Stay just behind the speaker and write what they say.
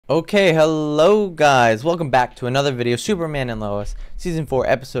Okay, hello guys, welcome back to another video, Superman and Lois, Season 4,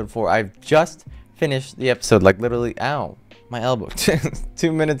 Episode 4. I've just finished the episode, like literally, ow, my elbow,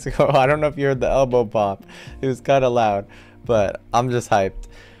 2 minutes ago. I don't know if you heard the elbow pop, it was kind of loud, but I'm just hyped.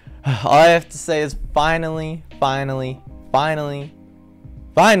 All I have to say is finally, we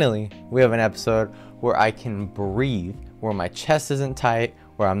have an episode where I can breathe, where my chest isn't tight,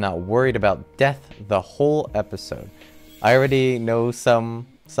 where I'm not worried about death the whole episode. I already know some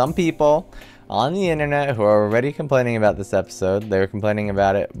people on the internet who are already complaining about this episode. They were complaining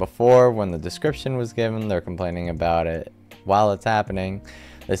about it before when the description was given. They're complaining about it while it's happening.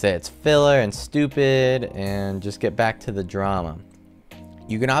 They say it's filler and stupid and just get back to the drama.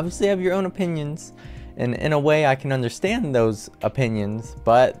 You can obviously have your own opinions, and in a way I can understand those opinions,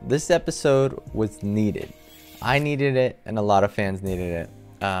 but this episode was needed. I needed it and a lot of fans needed it.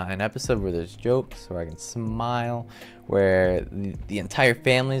 An episode where there's jokes, where I can smile, where the entire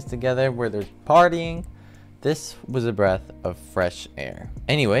family is together, where there's partying. This was a breath of fresh air.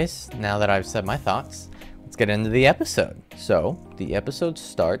 Anyways, now that I've said my thoughts, let's get into the episode. So the episode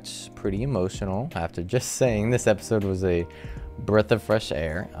starts pretty emotional after just saying this episode was a breath of fresh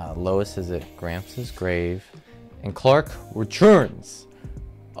air. Lois is at Gramps' grave and Clark returns.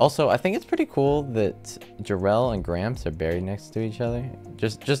 Also, I think it's pretty cool that Jarrell and Gramps are buried next to each other.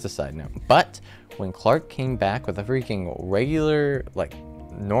 Just a side note. But when Clark came back with a freaking regular, like,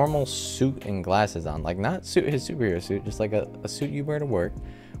 normal suit and glasses on, like not his superhero suit, just like a suit you wear to work,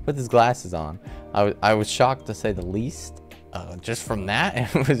 with his glasses on, I was shocked to say the least. Just from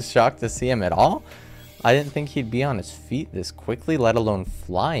that, I was shocked to see him at all. I didn't think he'd be on his feet this quickly, let alone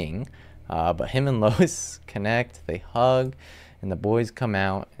flying. But him and Lois connect, they hug. And the boys come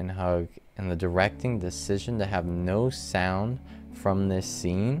out and hug, and the directing decision to have no sound from this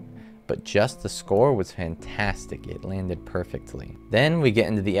scene, but just the score was fantastic. It landed perfectly. Then we get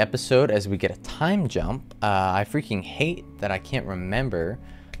into the episode as we get a time jump. I freaking hate that I can't remember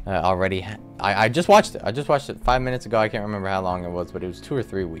already. I just watched it. I just watched it 5 minutes ago. I can't remember how long it was, but it was 2 or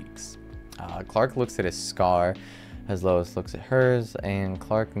 3 weeks. Clark looks at his scar as Lois looks at hers, and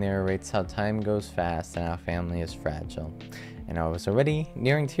Clark narrates how time goes fast and how family is fragile. And I was already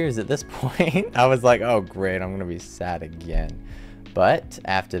nearing tears at this point. I was like, oh great, I'm gonna be sad again. But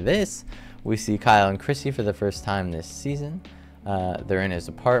after this, we see Kyle and Chrissy for the first time this season. They're in his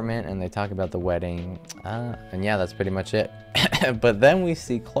apartment and they talk about the wedding. And yeah, that's pretty much it. But then we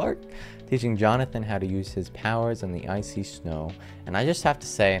see Clark teaching Jonathan how to use his powers in the icy snow. And I just have to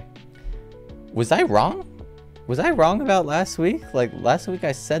say, was I wrong? Was I wrong about last week? Like last week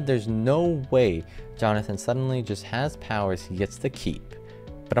I said there's no way Jonathan suddenly just has powers he gets to keep.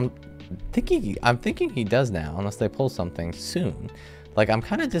 But I'm thinking he does now, unless they pull something soon. Like I'm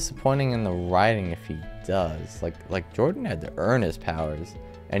kind of disappointing in the writing if he does. Like Jordan had to earn his powers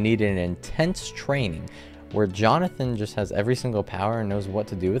and needed an intense training, where Jonathan just has every single power and knows what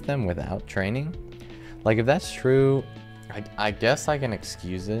to do with them without training. Like if that's true, I guess I can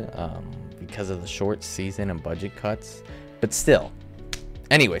excuse it because of the short season and budget cuts, but still.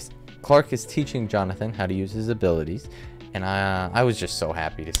 Anyways, Clark is teaching Jonathan how to use his abilities, and I was just so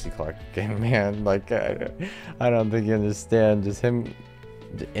happy to see Clark again, man. Like I don't think you understand, just him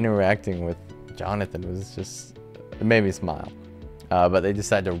interacting with Jonathan was just, it made me smile. But they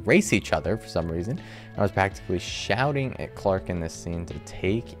decided to race each other for some reason. I was practically shouting at Clark in this scene to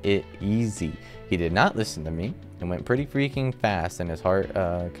take it easy. He did not listen to me and went pretty freaking fast, and his heart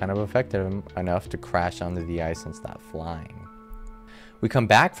kind of affected him enough to crash onto the ice and stop flying. We come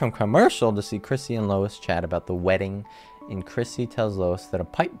back from commercial to see Chrissy and Lois chat about the wedding, and Chrissy tells Lois that a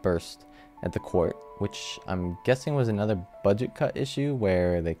pipe burst at the court, which I'm guessing was another budget cut issue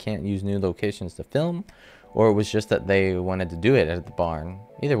where they can't use new locations to film, or it was just that they wanted to do it at the barn.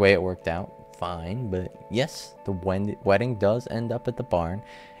 Either way, it worked out fine, but yes, the wedding does end up at the barn,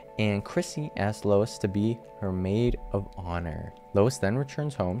 and Chrissy asks Lois to be her maid of honor. Lois then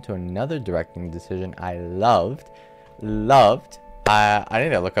returns home to another directing decision I loved. I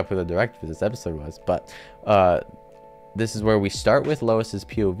need to look up who the director for this episode was, but this is where we start with Lois's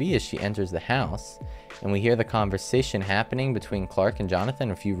POV as she enters the house, and we hear the conversation happening between Clark and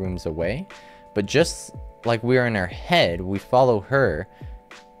Jonathan a few rooms away. But just like we're in her head, we follow her,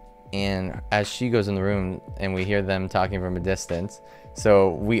 and as she goes in the room and we hear them talking from a distance,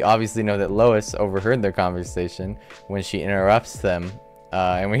 so we obviously know that Lois overheard their conversation when she interrupts them.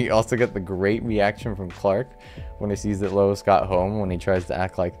 And we also get the great reaction from Clark when he sees that Lois got home, when he tries to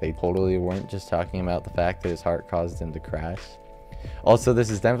act like they totally weren't just talking about the fact that his heart caused him to crash. Also, this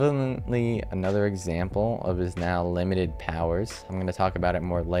is definitely another example of his now limited powers. I'm going to talk about it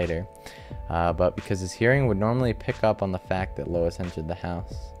more later. But because his hearing would normally pick up on the fact that Lois entered the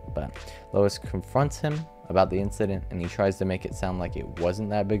house. But Lois confronts him about the incident, and he tries to make it sound like it wasn't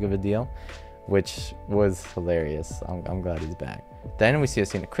that big of a deal, which was hilarious. I'm glad he's back. Then we see a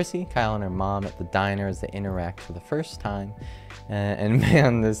scene of Chrissy, Kyle, and her mom at the diner as they interact for the first time. And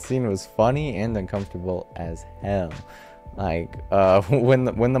man, this scene was funny and uncomfortable as hell. Like, when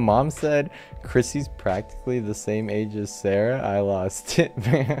the mom said Chrissy's practically the same age as Sarah, I lost it,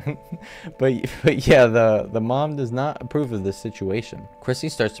 man. But yeah, the mom does not approve of this situation. Chrissy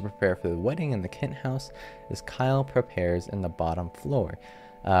starts to prepare for the wedding in the Kent house as Kyle prepares in the bottom floor.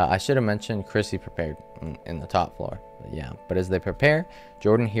 I should have mentioned Chrissy prepared in the top floor. But yeah, but as they prepare,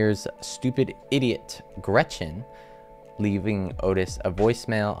 Jordan hears stupid idiot Gretchen leaving Otis a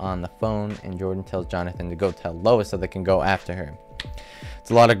voicemail on the phone, and Jordan tells Jonathan to go tell Lois so they can go after her. It's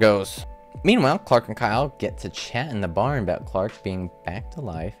a lot of goes. Meanwhile, Clark and Kyle get to chat in the barn about Clark being back to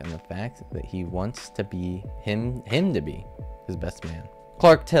life and the fact that he wants to be him to be his best man.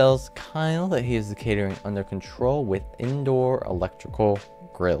 Clark tells Kyle that he has the catering under control with indoor electrical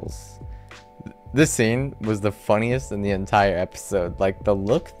grills. This scene was the funniest in the entire episode. Like, the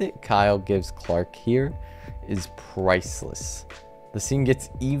look that Kyle gives Clark here is priceless. The scene gets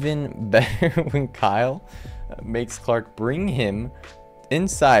even better when Kyle makes Clark bring him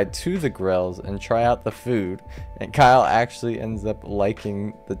inside to the grills and try out the food, and Kyle actually ends up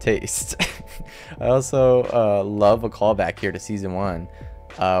liking the taste. I also love a callback here to season 1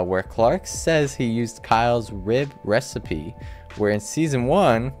 where Clark says he used Kyle's rib recipe, where in season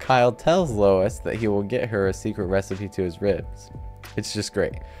 1 Kyle tells Lois that he will get her a secret recipe to his ribs. It's just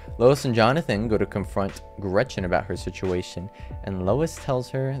great. Lois and Jonathan go to confront Gretchen about her situation, and Lois tells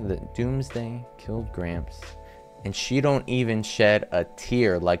her that Doomsday killed Gramps, and she don't even shed a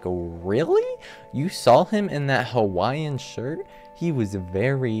tear. Like, really? You saw him in that Hawaiian shirt? He was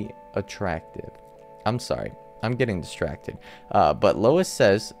very attractive. I'm sorry, I'm getting distracted. But Lois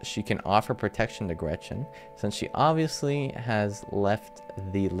says she can offer protection to Gretchen, since she obviously has left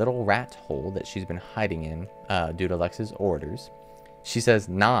the little rat hole that she's been hiding in due to Lex's orders. She says,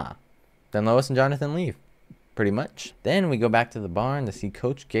 nah. Then Lois and Jonathan leave, pretty much. Then we go back to the barn to see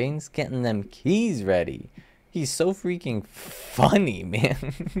Coach Gaines getting them keys ready. He's so freaking funny,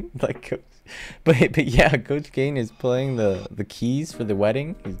 man. Like, but yeah, Coach Gaines is playing the keys for the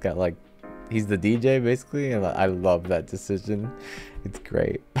wedding. He's got like, he's the DJ basically, and I love that decision. It's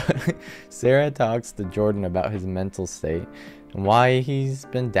great. Sarah talks to Jordan about his mental state and why he's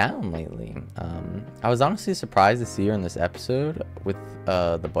been down lately. I was honestly surprised to see her in this episode with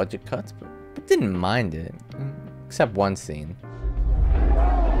the budget cuts, but didn't mind it, except one scene.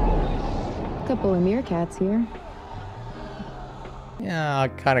 Couple of meerkats here. Yeah, I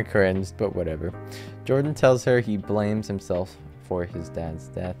kind of cringed, but whatever. Jordan tells her he blames himself for his dad's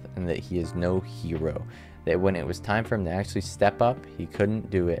death and that he is no hero, that when it was time for him to actually step up, he couldn't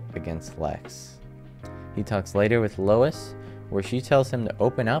do it against Lex. He talks later with Lois, where she tells him to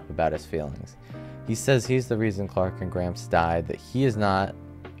open up about his feelings. He says he's the reason Clark and Gramps died, that he is not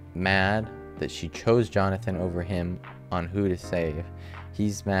mad that she chose Jonathan over him on who to save.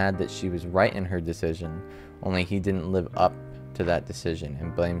 He's mad that she was right in her decision, only he didn't live up to that decision,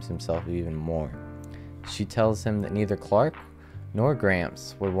 and blames himself even more. She tells him that neither Clark nor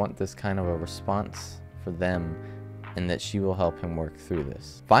Gramps would want this kind of a response for them, and that she will help him work through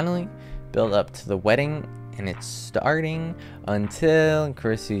this. Finally, build up to the wedding, and it's starting until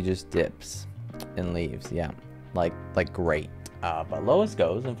Chrissy just dips and leaves. Yeah, like great. But Lois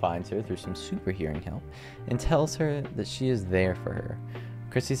goes and finds her through some super hearing help and tells her that she is there for her.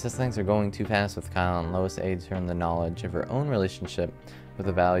 Chrissy says things are going too fast with Kyle, and Lois aids her in the knowledge of her own relationship with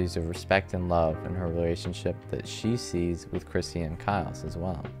the values of respect and love in her relationship that she sees with Chrissy and Kyle's as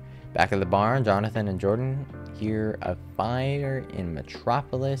well. Back at the barn, Jonathan and Jordan hear a fire in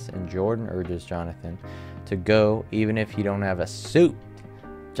Metropolis, and Jordan urges Jonathan to go even if he don't have a suit.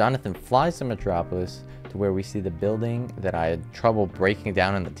 Jonathan flies to Metropolis, to where we see the building that I had trouble breaking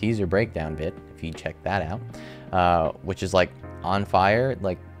down in the teaser breakdown bit, if you check that out, which is like on fire,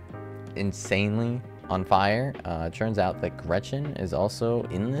 like insanely on fire. Turns out that Gretchen is also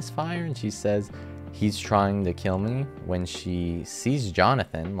in this fire, and she says he's trying to kill me when she sees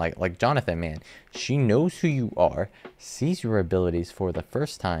Jonathan. Like Jonathan, man, she knows who you are, sees your abilities for the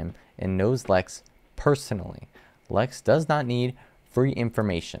first time, and knows Lex personally. Lex does not need free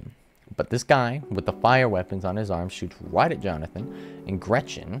information. But this guy with the fire weapons on his arm shoots right at Jonathan and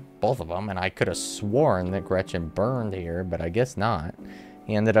Gretchen, both of them, and I could have sworn that Gretchen burned here, but I guess not.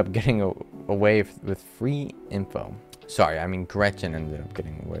 He ended up getting away with free info. Sorry, I mean Gretchen ended up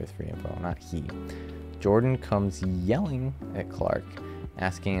getting away with free info, not he. Jordan comes yelling at Clark,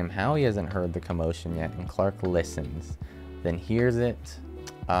 asking him how he hasn't heard the commotion yet, and Clark listens, then hears it.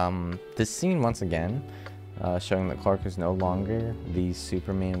 This scene once again, showing that Clark is no longer the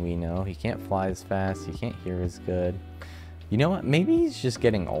Superman we know. He can't fly as fast, he can't hear as good. You know what, maybe he's just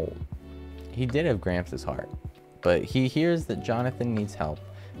getting old. He did have Gramps' heart, but he hears that Jonathan needs help,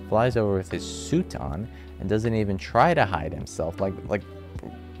 flies over with his suit on, and doesn't even try to hide himself. Like,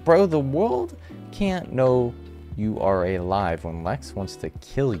 bro, the world can't know you are alive when Lex wants to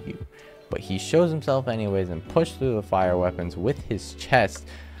kill you. But he shows himself anyways and pushes through the fire weapons with his chest.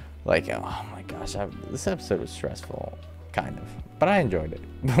 Like, oh my gosh, this episode was stressful, kind of, but I enjoyed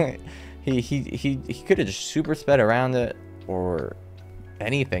it. he could have just super sped around it or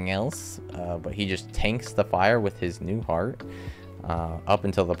anything else, but he just tanks the fire with his new heart up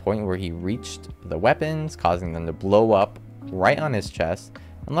until the point where he reached the weapons, causing them to blow up right on his chest.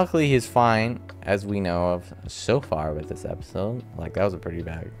 And luckily he's fine, as we know of so far with this episode. Like, that was a pretty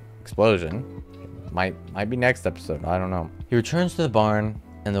bad explosion. Might be next episode, I don't know. He returns to the barn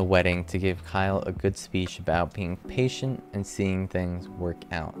and the wedding to give Kyle a good speech about being patient and seeing things work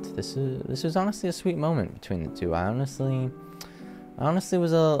out. This is honestly a sweet moment between the two. I honestly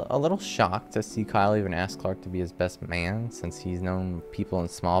was a little shocked to see Kyle even ask Clark to be his best man, since he's known people in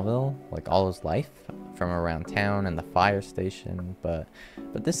Smallville like all his life, from around town and the fire station. But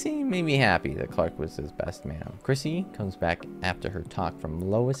this scene made me happy that Clark was his best man. Chrissy comes back after her talk from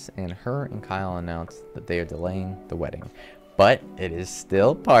Lois, and her and Kyle announce that they are delaying the wedding. But it is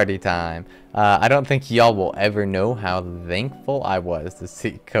still party time. I don't think y'all will ever know how thankful I was to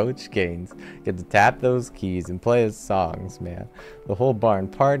see Coach Gaines get to tap those keys and play his songs, man. The whole barn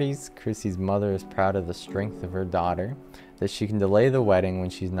parties. Chrissy's mother is proud of the strength of her daughter, that she can delay the wedding when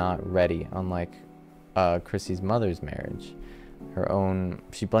she's not ready, unlike Chrissy's mother's marriage.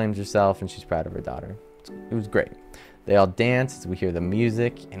 She blames herself and she's proud of her daughter. It was great. They all dance as we hear the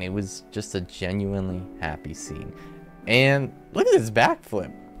music, and it was just a genuinely happy scene. And look at this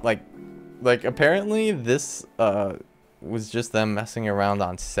backflip. Like apparently this was just them messing around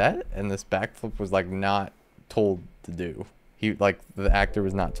on set, and this backflip was like not told to do. The actor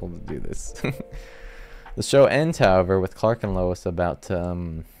was not told to do this. The show ends, however, with Clark and Lois about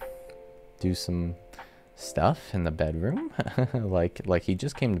to do some stuff in the bedroom. like he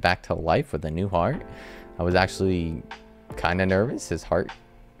just came back to life with a new heart. I was actually kind of nervous his heart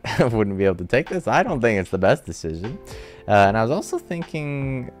wouldn't be able to take this. I don't think it's the best decision. And I was also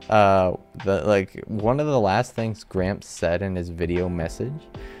thinking that like one of the last things Gramps said in his video message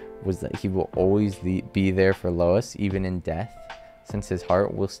was that he will always be there for Lois even in death, since his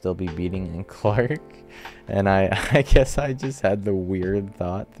heart will still be beating in Clark. And I guess I just had the weird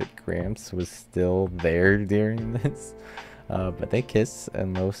thought that Gramps was still there during this. But they kiss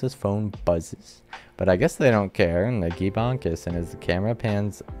and Lois's phone buzzes. But I guess they don't care, and they keep on kissing as the camera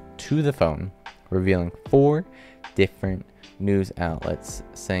pans to the phone, revealing 4 different news outlets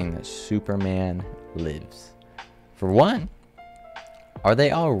saying that Superman lives. For one, are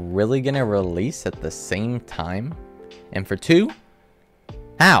they all really going to release at the same time? And for 2,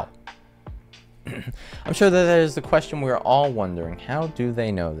 how? I'm sure that is the question we're all wondering. How do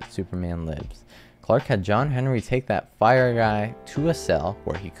they know that Superman lives? Clark had John Henry take that fire guy to a cell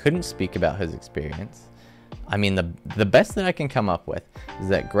where he couldn't speak about his experience. I mean, the best that I can come up with is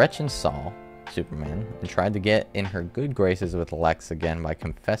that Gretchen saw Superman and tried to get in her good graces with Lex again by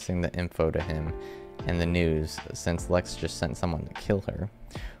confessing the info to him and the news, since Lex just sent someone to kill her.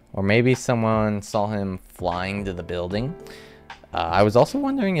 Or maybe someone saw him flying to the building. I was also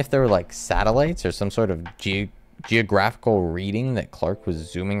wondering if there were like satellites or some sort of geographical reading that Clark was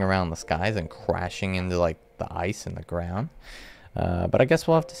zooming around the skies and crashing into like the ice and the ground. But I guess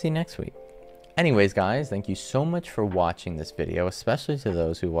we'll have to see next week. Anyways, guys, thank you so much for watching this video, especially to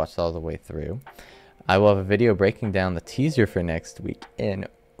those who watched all the way through. I will have a video breaking down the teaser for next week, and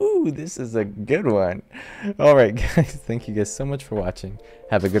ooh, this is a good one. All right, guys, thank you guys so much for watching.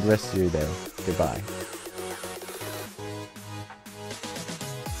 Have a good rest of your day. Goodbye.